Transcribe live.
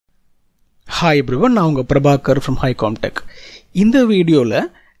Hi everyone, நான் உங்க Prabhakar from HighComTech. இந்த வீடியோல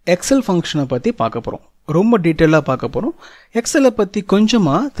எக்ஸல் ஃபங்க்ஷனை பத்தி பார்க்க போறோம். ரொம்ப டீடைலா பார்க்க போறோம். எக்ஸலை பத்தி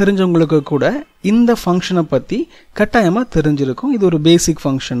கொஞ்சமா தெரிஞ்சவங்களுக்கு கூட இந்த ஃபங்க்ஷனை பத்தி கட்டாயமா தெரிஞ்சிருக்கும். இது ஒரு பேசிக்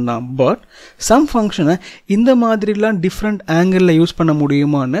ஃபங்க்ஷன் தான். பட் சம் ஃபங்க்ஷனை இந்த மாதிரிலாம் டிஃப்ரெண்ட் ஆங்கிள்ல யூஸ் பண்ண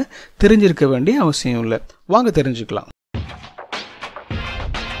முடியுமான்னு தெரிஞ்சிருக்க வேண்டிய அவசியம் இல்லை. வாங்க தெரிஞ்சுக்கலாம்.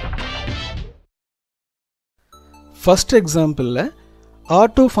 ஃபர்ஸ்ட் எக்ஸாம்பிள்ல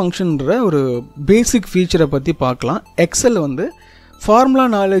ஆட்டோ ஃபங்க்ஷன்ற ஒரு பேசிக் ஃபீச்சரை பற்றி பார்க்கலாம். எக்ஸல் வந்து ஃபார்முலா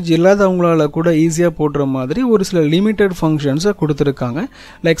நாலேஜ் இல்லாதவங்களால கூட ஈஸியாக போடுற மாதிரி ஒரு சில லிமிட்டட் ஃபங்க்ஷன்ஸை கொடுத்துருக்காங்க.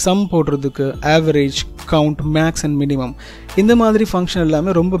 லைக் சம் போடுறதுக்கு average, count, maths and minimum, இந்த மாதிரி ஃபங்க்ஷன்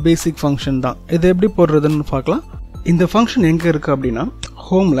எல்லாமே ரொம்ப பேசிக் ஃபங்க்ஷன் தான். இது எப்படி போடுறதுன்னு பார்க்கலாம். இந்த ஃபங்க்ஷன் எங்கே இருக்குது அப்படின்னா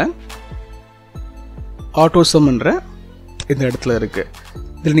ஹோமில் ஆட்டோசம்ன்ற இந்த இடத்துல இருக்குது.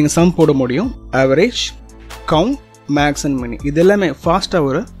 இதில் நீங்கள் சம் போட முடியும். Average, count, maths and mini, இது எல்லாமே ஃபாஸ்ட்டாக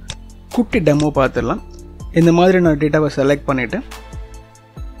ஒரு குட்டி டெமோ பார்த்துடலாம். இந்த மாதிரி நான் டேட்டாவை செலக்ட் பண்ணிவிட்டு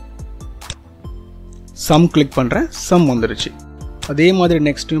சம் கிளிக் பண்ணுறேன். சம் வந்துருச்சு. அதே மாதிரி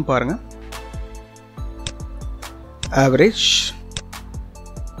நெக்ஸ்ட்டையும் பாருங்கள். Average,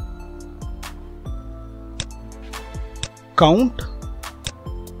 count,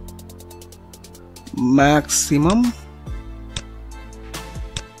 maximum,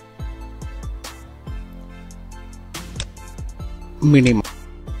 minimum.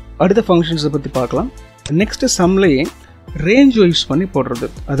 அடுத்த ஃபங்க்ஷன்ஸை பற்றி பார்க்கலாம். நெக்ஸ்ட் சம்லையே ரேஞ்ச் யூஸ் பண்ணி போடுறது.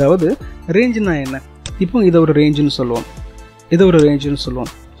 அதாவது ரேஞ்சுனா என்ன? இப்போ இதை ஒரு ரேஞ்சுன்னு சொல்லுவோம், இதை ஒரு ரேஞ்சுன்னு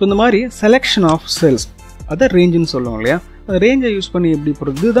சொல்லுவோம். ஸோ இந்த மாதிரி செலெக்ஷன் ஆஃப் செல்ஸ், அதை ரேஞ்சுன்னு சொல்லுவோம் இல்லையா? அந்த ரேஞ்சை யூஸ் பண்ணி எப்படி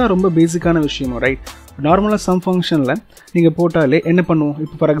போடுறது, இதுதான் ரொம்ப பேசிக்கான விஷயம், ரைட்? நார்மலாக சம் ஃபங்க்ஷனில் நீங்கள் போட்டாலே என்ன பண்ணுவோம்?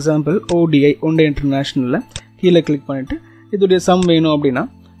 இப்போ for example ODI, one day இன்டர்நேஷ்னலில் கீழே கிளிக் பண்ணிவிட்டு இதோடைய சம் வேணும் அப்படின்னா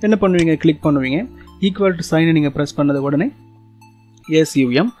என்ன பண்ணுவீங்க? கிளிக் பண்ணுவீங்க. ஈக்குவல் டு சைனை நீங்கள் ப்ரெஸ் பண்ணது உடனே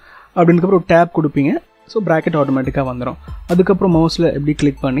SUM அப்படின்றதுக்கப்புறம் ஒரு டேப் கொடுப்பீங்க. ஸோ ப்ராக்கெட் ஆட்டோமேட்டிக்காக வந்துடும். அதுக்கப்புறம் மவுஸில் எப்படி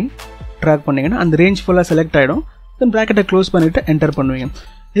கிளிக் பண்ணி ட்ராக் பண்ணிங்கன்னா அந்த ரேஞ்ச் ஃபுல்லாக செலக்ட் ஆகிடும். தென் ப்ராக்கெட்டை க்ளோஸ் பண்ணிவிட்டு என்டர் பண்ணுவீங்க.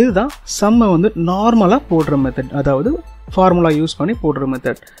 இதுதான் சம்மை வந்து நார்மலாக போடுற மெத்தட், அதாவது ஃபார்முலா யூஸ் பண்ணி போடுற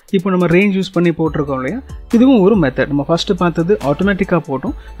மெத்தட். இப்போ நம்ம ரேஞ்ச் யூஸ் பண்ணி போட்டிருக்கோம் இல்லையா? இதுவும் ஒரு மெத்தட். நம்ம ஃபஸ்ட்டு பார்த்தது ஆட்டோமேட்டிக்காக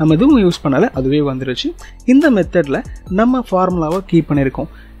போட்டோம், நம்ம இதுவும் யூஸ் பண்ணாலே அதுவே வந்துருச்சு. இந்த மெத்தடில் நம்ம ஃபார்முலாவை கீப்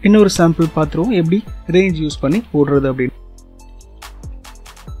பண்ணியிருக்கோம். இன்னொரு சாம்பிள் பார்த்துருவோம் எப்படி ரேஞ்ச் யூஸ் பண்ணி போடுறது அப்படின்னு.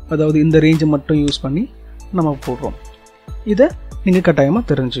 அதாவது இந்த ரேஞ்சை மட்டும் யூஸ் பண்ணி நம்ம போடுறோம். இதை நீங்கள் கட்டாயமாக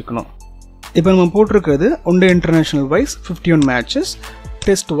தெரிஞ்சுக்கணும். இப்போ நம்ம போட்டிருக்கிறது one day international wise 51 matches,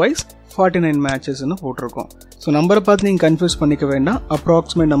 test wise 49 மேட்சஸ்ன்னு போட்டிருக்கோம். ஸோ நம்பரை பார்த்து நீங்கள் கன்ஃபியூஸ் பண்ணிக்க வேண்டாம்,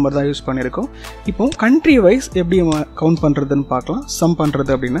 அப்ராக்சிமேட் நம்பர் தான் யூஸ் பண்ணியிருக்கோம். இப்போ கண்ட்ரி வைஸ் எப்படி கவுண்ட் பண்ணுறதுன்னு பார்க்கலாம். சம்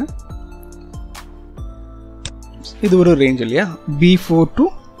பண்ணுறது அப்படின்னா இது ஒரு ரேஞ்ச் இல்லையா? B4 to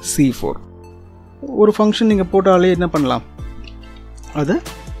C4 ஒரு ஃபங்க்ஷன் நீங்கள் போட்டாலே என்ன பண்ணலாம்? அதை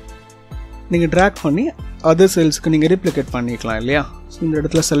நீங்கள் ட்ராக் பண்ணி அதர் செல்ஸ்க்கு நீங்கள் ரிப்ளிகேட் பண்ணிக்கலாம் இல்லையா? ஸோ இந்த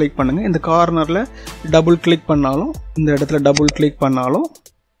இடத்துல செலக்ட் பண்ணுங்கள். இந்த கார்னரில் டபுள் கிளிக் பண்ணாலும், இந்த இடத்துல டபுள் கிளிக் பண்ணாலும்,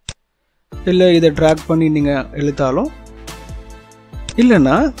 இல்லை இதை ட்ராக் பண்ணி நீங்கள் எழுத்தாலும்,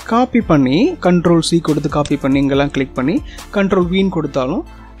 இல்லைன்னா காப்பி பண்ணி Ctrl+C கொடுத்து காப்பி பண்ணி இங்கெல்லாம் கிளிக் பண்ணி Ctrl+V கொடுத்தாலும்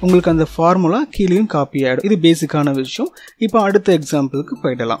உங்களுக்கு அந்த ஃபார்முலா கீழேயும் காப்பி ஆகிடும். இது பேசிக்கான விஷயம். இப்போ அடுத்த எக்ஸாம்பிளுக்கு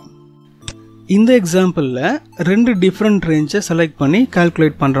போயிடலாம். இந்த எக்ஸாம்பிளில் 2 டிஃப்ரெண்ட் ரேஞ்சை செலக்ட் பண்ணி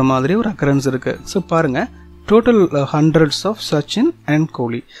கால்குலேட் பண்ணுற மாதிரி ஒரு அக்கரன்ஸ் இருக்குது. ஸோ பாருங்கள், total hundreds of Sachin and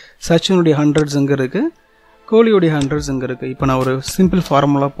Kohli. சச்சினுடைய hundreds எங்கே இருக்குது, கோலியுடைய ஹண்ட்ரட்ஸ் எங்கே இருக்குது? இப்போ நான் ஒரு சிம்பிள்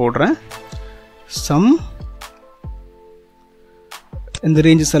ஃபார்முலா போடுறேன். சம், இந்த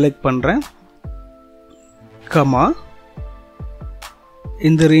ரேஞ்சை செலக்ட் பண்ணுறேன், கமா,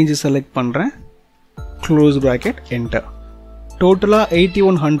 இந்த ரேஞ்சை செலக்ட் பண்ணுறேன், க்ளோஸ் ப்ராக்கெட், என்டர். டோட்டலாக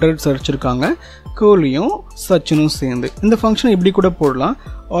 8100 அடிச்சிருக்காங்க, கோலியும் சச்சினும் சேர்ந்து. இந்த ஃபங்க்ஷன் இப்படி கூட போடலாம்.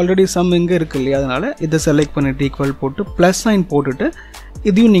 ஆல்ரெடி சம் இங்கே இருக்கு இல்லையா? அதனால் இதை செலக்ட் பண்ணிவிட்டு ஈக்குவல் போட்டு ப்ளஸ் சைன் போட்டுட்டு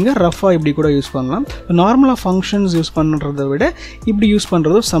இதையும் நீங்கள் ரஃபாக இப்படி கூட யூஸ் பண்ணலாம். நார்மலாக ஃபங்க்ஷன்ஸ் யூஸ் பண்ணுறதை விட இப்படி யூஸ்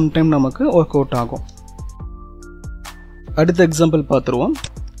பண்ணுறதும் சம்டைம் நமக்கு ஒர்க் அவுட் ஆகும். அடுத்த எக்ஸாம்பிள் பார்த்துருவோம்.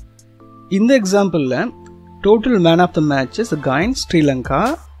 இந்த எக்ஸாம்பிளில் total man of the matches again Sri Lanka,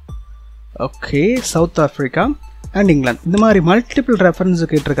 okay, south Africa and England. இந்த மாதிரி மல்டிபிள் ரெஃபரன்ஸ்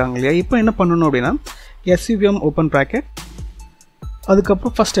கேட்டிருக்காங்க இல்லையா? இப்போ என்ன பண்ணணும் அப்படின்னா SUM ஓப்பன் ப்ராக்கெட்,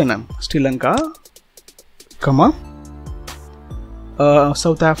 அதுக்கப்புறம் ஃபர்ஸ்ட் என்ன, Sri Lanka, comma,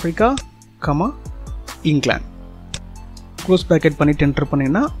 south Africa, comma, England, close bracket பண்ணிட்டு என்டர்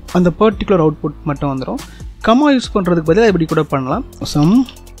பண்ணிங்கன்னா அந்த பர்டிகுலர் அவுட்புட் மட்டும் வந்துடும். கமா யூஸ் பண்ணுறதுக்கு பதிலாக இப்படி கூட பண்ணலாம். சம்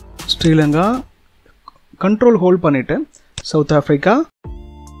ஸ்ரீலங்கா, கண்ட்ரோல் ஹோல்ட் பண்ணிவிட்டு south Africa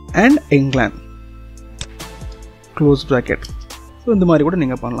and England, close bracket. So இந்த மாதிரி கூட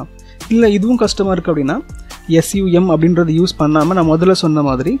நீங்கள் பண்ணலாம். இல்லை இதுவும் கஷ்டமாக இருக்குது அப்படின்னா SUM அப்படின்றது யூஸ் பண்ணாமல் நான் முதல்ல சொன்ன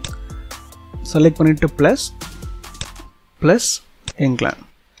மாதிரி செலக்ட் பண்ணிவிட்டு ப்ளஸ் இங்கிலாந்து.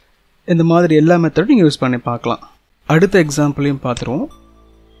 இந்த மாதிரி எல்லா மெத்தடும் நீங்கள் யூஸ் பண்ணி பார்க்கலாம். அடுத்த எக்ஸாம்பிளையும் பார்த்துருவோம்.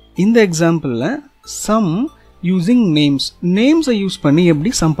 இந்த எக்ஸாம்பிளில் சம் யூஸிங் நேம்ஸை யூஸ் பண்ணி எப்படி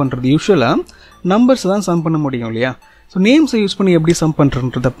சம் பண்ணுறது. யூஸ்வலாக நம்பர்ஸ் தான் சம் பண்ண முடியும் இல்லையா. ஸோ நேம்ஸை யூஸ் பண்ணி எப்படி சம்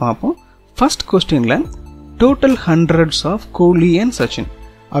பண்ணுறன்றதை பார்ப்போம். ஃபர்ஸ்ட் கொஸ்டினில் total hundreds of Kohli and Sachin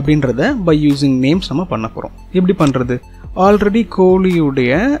அப்படின்றத பை யூஸிங் நேம்ஸ் நம்ம பண்ண போகிறோம். எப்படி பண்ணுறது? ஆல்ரெடி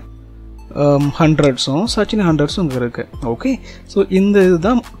கோலியுடைய ஹண்ட்ரட்ஸும் சச்சின் ஹண்ட்ரட்ஸும் இங்கே இருக்குது. ஓகே, ஸோ இந்த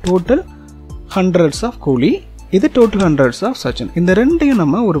இதுதான் டோட்டல் ஹண்ட்ரட்ஸ் ஆஃப் கோலி, இது டோட்டல் ஹண்ட்ரட்ஸ் ஆஃப் சச்சின். இந்த ரெண்டையும்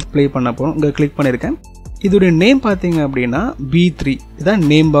நம்ம ஒரு ப்ளே பண்ண போகிறோம். இங்கே கிளிக் பண்ணியிருக்கேன். இதோடைய நேம் பார்த்தீங்க அப்படின்னா B3, இதான்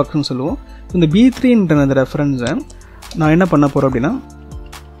நேம் பாக்ஸ்னு சொல்லுவோம். இந்த B3ன்ற அந்த ரெஃபரன்ஸை நான் என்ன பண்ண போகிறேன் அப்படின்னா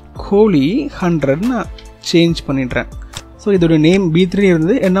கோலி 100 நான் சேஞ்ச் பண்ணிடுறேன். ஸோ இதோடைய நேம் B3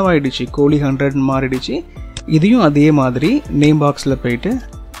 இருந்தது என்னவாயிடுச்சு, கோலி 100 மாறிடுச்சு. இதையும் அதே மாதிரி நேம் பாக்ஸில் போயிட்டு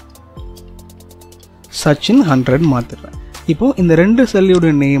சச்சின் 100 மாற்றிடுறேன். இப்போது இந்த ரெண்டு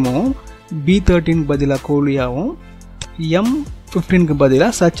செல்லுடைய நேமும் B13 பதிலாக கோலியாகவும் M15க்கு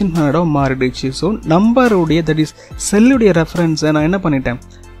பதிலாக சச்சின் 100 மாறிடுச்சு. ஸோ நம்பருடைய தட் இஸ் செல்லுடைய ரெஃபரன்ஸை நான் என்ன பண்ணிட்டேன்,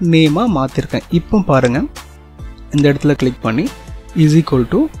 நேமாக மாற்றிருக்கேன். இப்போ பாருங்கள், இந்த இடத்துல கிளிக் பண்ணி இஸ் ஈக்குவல்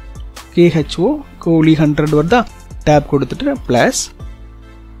டு KHO கோலி 100 வருதா, டேப் கொடுத்துட்டு ப்ளஸ்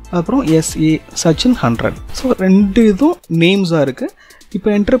அப்புறம் SA சச்சின் 100. ஸோ ரெண்டு இதுவும் நேம்ஸாக இருக்குது. இப்போ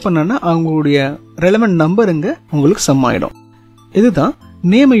என்டர் பண்ணனா அவங்களுடைய ரெலவெண்ட் நம்பர் இங்கே உங்களுக்கு சம் ஆகிடும். இதுதான்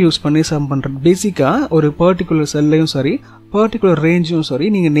நேமை யூஸ் பண்ணி சம் பண்ணுறது. பேசிக்காக ஒரு பர்டிகுலர் செல்லையும் சரி பர்டிகுலர் ரேஞ்சும் சரி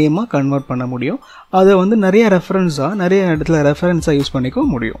நீங்கள் நேமாக கன்வெர்ட் பண்ண முடியும். அதை வந்து நிறைய இடத்துல ரெஃபரன்ஸாக யூஸ் பண்ணிக்க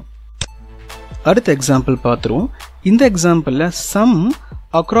முடியும். அடுத்த எக்ஸாம்பிள் பார்த்துருவோம். இந்த எக்ஸாம்பிளில் சம்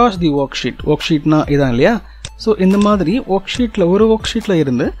அக்ராஸ் தி ஒர்க் ஷீட்னா இதான் இல்லையா. ஸோ இந்த மாதிரி ஒரு ஒர்க் ஷீட்டில்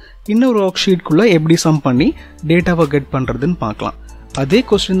இருந்து இன்னொரு ஒர்க் ஷீட்குள்ளே எப்படி சம் பண்ணி டேட்டாவை கெட் பண்ணுறதுன்னு பார்க்கலாம். அதே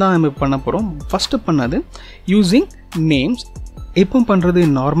கொஸ்டின் தான் நம்ம பண்ண போகிறோம். ஃபஸ்ட்டு பண்ணது யூஸிங் நேம்ஸ், இப்போ பண்ணுறது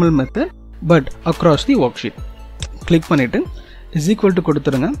normal method but across the work sheet. Click பண்ணிவிட்டு இஸ் ஈக்குவல் டு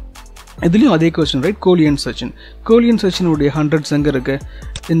கொடுத்துருங்க. இதுலேயும் அதே question right, Kohli and சச்சினுடைய hundreds எங்கே இருக்குது,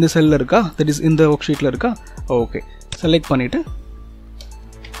 இந்த செல்லில் இருக்கா, தட் இஸ் இந்த ஒர்க் ஷீட்டில் இருக்கா. ஓகே, செலக்ட் பண்ணிவிட்டு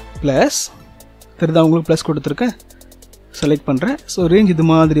ப்ளஸ் தெரியுதா, உங்களுக்கு ப்ளஸ் கொடுத்துருக்கேன், செலக்ட் பண்ணுறேன். ஸோ ரேஞ்ச் இது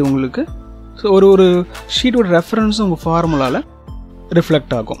மாதிரி உங்களுக்கு. ஸோ ஒரு ஷீட்டோட ரெஃபரன்ஸும் உங்கள் ஃபார்முலாவில்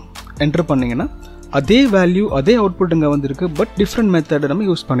ரிஃப்ளெக்ட் ஆகும். என்டர் பண்ணிங்கன்னா அதே வேல்யூ அதே அவுட்புட் இங்கே வந்திருக்கு, பட் டிஃப்ரெண்ட் மெத்தட் நம்ம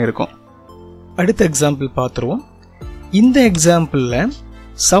யூஸ் பண்ணியிருக்கோம். அடுத்த எக்ஸாம்பிள் பார்த்துருவோம். இந்த எக்ஸாம்பிளில்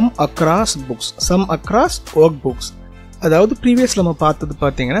சம் அக்ராஸ் ஒர்க் புக்ஸ், அதாவது ப்ரீவியஸில் நம்ம பார்த்தது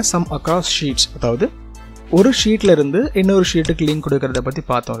பார்த்தீங்கன்னா சம் அக்ராஸ் ஷீட்ஸ், அதாவது ஒரு ஷீட்டில் இருந்து இன்னொரு ஷீட்டுக்கு லிங்க் கொடுக்கறத பற்றி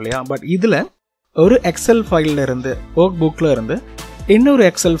பார்த்தோம் இல்லையா. பட் இதில் ஒரு எக்ஸல் ஃபைலில் இருந்து ஒர்க் புக்கில் இருந்து இன்னொரு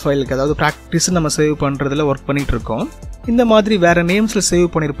எக்ஸல் ஃபைலுக்கு, அதாவது ப்ராக்டிஸ் நம்ம சேவ் பண்ணுறதுல ஒர்க் பண்ணிகிட்டு இருக்கோம். இந்த மாதிரி வேறு நேம்ஸில் சேவ்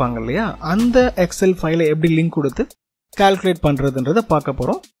பண்ணியிருப்பாங்க இல்லையா, அந்த எக்ஸல் ஃபைலை எப்படி லிங்க் கொடுத்து கால்குலேட் பண்ணுறதுன்றதை பார்க்க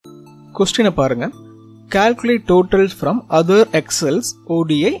போகிறோம். கொஸ்டினை பாருங்கள். Calculate totals from other excels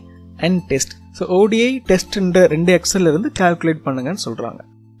ODI and test. So ODI டெஸ்ட்ன்ற ரெண்டு எக்ஸல் இருந்து கால்குலேட் பண்ணுங்கன்னு சொல்கிறாங்க.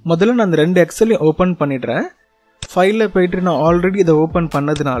 முதல்ல நான் அந்த ரெண்டு எக்ஸலையும் ஓப்பன் பண்ணிடுறேன். ஃபைலில் போயிட்டு நான் ஆல்ரெடி இதை ஓப்பன்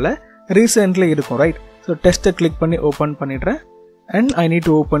பண்ணதுனால ரீசெண்ட்ல இருக்கும் ரைட். ஸோ டெஸ்ட்டை கிளிக் பண்ணி ஓப்பன் பண்ணிடுறேன். And I need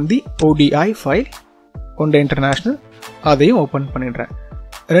to open the ODI file one international, அதையும் ஓப்பன் பண்ணிடுறேன்.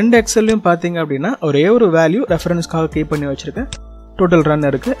 ரெண்டு எக்ஸல்லையும் பார்த்தீங்க அப்படின்னா ஒரே ஒரு வேல்யூ ரெஃபரன்ஸ்க்காக கீப் பண்ணி வச்சுருக்கேன். டோட்டல் ரன்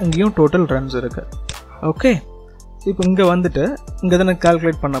இருக்குது, இங்கேயும் டோட்டல் ரன்ஸ் இருக்குது. ஓகே, இப்போ இங்கே வந்துட்டு இங்கே தானே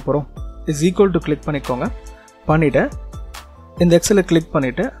கால்குலேட் பண்ண போகிறோம். இஸ் ஈக்குவல் டு கிளிக் பண்ணிக்கோங்க. பண்ணிவிட்டு இந்த எக்ஸலை கிளிக்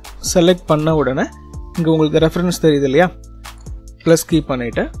பண்ணிவிட்டு செலக்ட் பண்ண உடனே இங்கே உங்களுக்கு ரெஃபரன்ஸ் தெரியுது இல்லையா, ப்ளஸ் கீ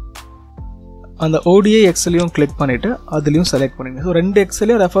பண்ணிவிட்டு அந்த ODI எக்ஸலையும் கிளிக் பண்ணிவிட்டு அதுலேயும் செலக்ட் பண்ணிங்க. ஸோ ரெண்டு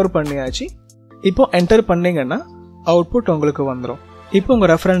எக்ஸலையும் ரெஃபர் பண்ணியாச்சு. இப்போ என்டர் பண்ணிங்கன்னா அவுட்புட் உங்களுக்கு வந்துடும். இப்போ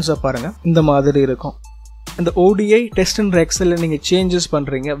உங்கள் ரெஃபரன்ஸை பாருங்கள், இந்த மாதிரி இருக்கும். இந்த ODI டெஸ்ட்ன்ற எக்ஸலில் நீங்கள் சேஞ்சஸ்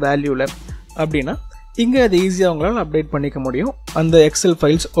பண்ணுறீங்க வேல்யூவில் அப்படின்னா இங்கே அது ஈஸியாக உங்களால் அப்டேட் பண்ணிக்க முடியும் அந்த எக்ஸல்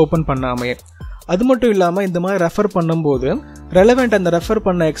ஃபைல்ஸ் ஓப்பன் பண்ணாமையே. அது மட்டும் இல்லாமல் இந்த மாதிரி ரெஃபர் பண்ணும்போது ரெலவெண்ட் அந்த ரெஃபர்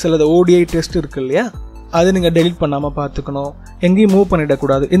பண்ண எக்ஸல் அது ODI டெஸ்ட் இருக்கு இல்லையா, அது நீங்கள் டெலிட் பண்ணாமல் பார்த்துக்கணும், எங்கேயும் மூவ்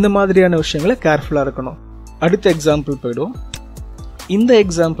பண்ணிடக்கூடாது. இந்த மாதிரியான விஷயங்களை கேர்ஃபுல்லாக இருக்கணும். அடுத்த எக்ஸாம்பிள் போய்டும். இந்த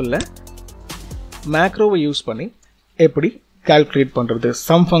எக்ஸாம்பிளில் மேக்ரோவை யூஸ் பண்ணி எப்படி கால்குலேட் பண்ணுறது,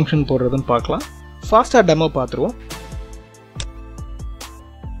 சம் ஃபங்க்ஷன் போடுறதுன்னு பார்க்கலாம். ஃபாஸ்ட்டாக டெமோ பார்த்துருவோம்.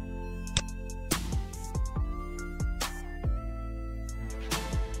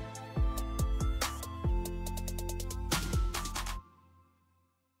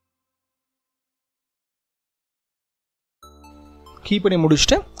 கீ பண்ணி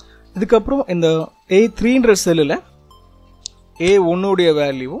முடிச்சுட்டேன். இதுக்கப்புறம் இந்த A3ன்ற செல்லில் A1 உடைய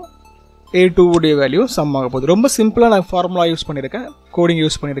வேல்யூவும் A2 உடைய வேல்யூவும் சம் ஆக போகுது. ரொம்ப சிம்பிளாக நான் ஃபார்முலா யூஸ் பண்ணியிருக்கேன், கோடிங்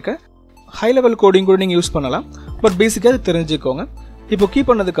யூஸ் பண்ணியிருக்கேன். ஹை லெவல் கோடிங் கூட நீங்கள் யூஸ் பண்ணலாம். பட் பேசிக்காக அது தெரிஞ்சுக்கோங்க. இப்போ கீ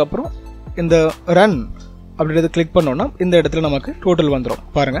பண்ணதுக்கப்புறம் இந்த ரன் அப்படின்றத கிளிக் பண்ணோன்னா இந்த இடத்துல நமக்கு டோட்டல் வந்துடும்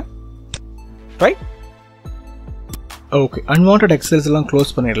பாருங்கள். Right, okay. அன்வான்ட் எக்ஸல்ஸ் எல்லாம்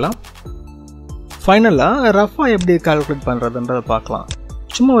க்ளோஸ் பண்ணிடலாம். ஃபைனலாக ரஃபாக எப்படி கால்குலேட் பண்ணுறதுன்றதை பார்க்கலாம்.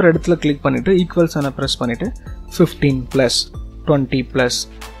 சும்மா ஒரு இடத்துல கிளிக் பண்ணிவிட்டு ஈக்குவல்ஸ் ஆன ப்ரெஸ் பண்ணிவிட்டு 15 + 20 +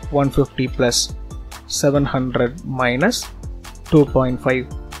 150 + 700 - 2.5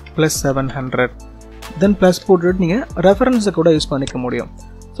 + 700 தென் ப்ளஸ் போட்டுட்டு நீங்கள் ரெஃபரன்ஸை கூட யூஸ் பண்ணிக்க முடியும்.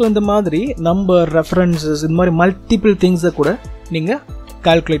 ஸோ இந்த மாதிரி நம்பர், ரெஃபரன்சஸ், இந்த மாதிரி மல்டிபிள் திங்ஸை கூட நீங்கள்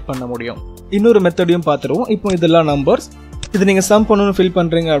கால்குலேட் பண்ண முடியும். இன்னொரு மெத்தடையும் பார்த்துருவோம். இப்போ இதெல்லாம் நம்பர்ஸ், இது நீங்கள் சம் பண்ணணும்னு ஃபில்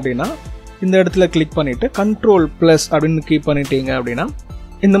பண்ணுறீங்க அப்படின்னா இந்த இடத்துல கிளிக் பண்ணிவிட்டு Ctrl+ அப்படின்னு கீப் பண்ணிட்டீங்க அப்படின்னா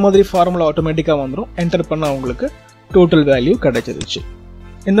இந்த மாதிரி ஃபார்முலா ஆட்டோமேட்டிக்காக வந்துடும். என்டர் பண்ணால் உங்களுக்கு டோட்டல் வேல்யூ கிடைச்சிருச்சு.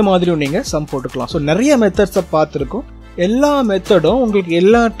 இந்த மாதிரியும் நீங்கள் சம் போட்டுக்கலாம். ஸோ நிறைய மெத்தட்ஸை பார்த்துருக்கோம். எல்லா மெத்தடும் உங்களுக்கு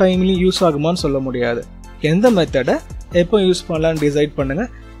எல்லா டைம்லையும் யூஸ் ஆகுமான்னு சொல்ல முடியாது. எந்த மெத்தடை எப்போ யூஸ் பண்ணலான்னு டிசைட் பண்ணுங்கள்.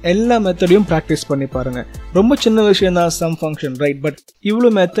 எல்லா மெத்தடையும் ப்ராக்டிஸ் பண்ணி பாருங்கள். ரொம்ப சின்ன விஷயம் தான் சம் ஃபங்க்ஷன், ரைட்? பட்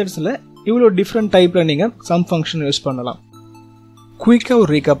இவ்வளோ மெத்தட்ஸில் இவ்வளோ டிஃப்ரெண்ட் டைப்பில் நீங்கள் சம் ஃபங்க்ஷன் யூஸ் பண்ணலாம். குயிக்காக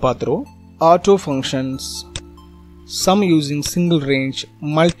ஒரு ரீகாப் பார்த்துருவோம். Auto functions, sum using single range,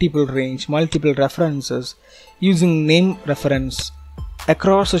 multiple references, using name reference,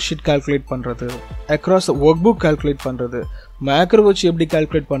 across a sheet calculate பண்ணுறது, across a workbook calculate பண்ணுறது, macro வச்சு எப்படி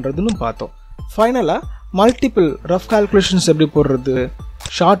calculate பண்ணுறதுன்னு பார்த்தோம். ஃபைனலாக மல்டிபிள் ரஃப் கால்குலேஷன்ஸ் எப்படி போடுறது,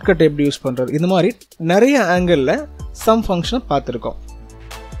 ஷார்ட்கட் எப்படி யூஸ் பண்ணுறது, இந்த மாதிரி நிறைய ஆங்கிளில் சம் ஃபங்க்ஷனை பார்த்துருக்கோம்.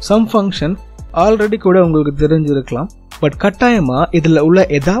 சம் ஃபங்க்ஷன் ஆல்ரெடி கூட உங்களுக்கு தெரிஞ்சிருக்கலாம். பட் கட்டாயமாக இதில் உள்ள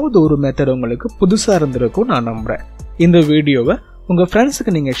ஏதாவது ஒரு மெத்தட் உங்களுக்கு புதுசாக இருந்திருக்கும் நான் நம்புகிறேன். இந்த வீடியோவை உங்கள்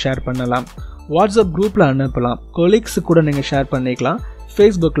ஃப்ரெண்ட்ஸுக்கு நீங்கள் ஷேர் பண்ணலாம், வாட்ஸ்அப் குரூப்பில் அனுப்பலாம், கொலீக்ஸுக்கு கூட நீங்கள் ஷேர் பண்ணிக்கலாம்,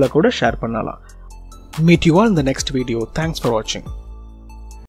 ஃபேஸ்புக்கில் கூட ஷேர் பண்ணலாம். Meet you all in the next video. Thanks for வாட்சிங்.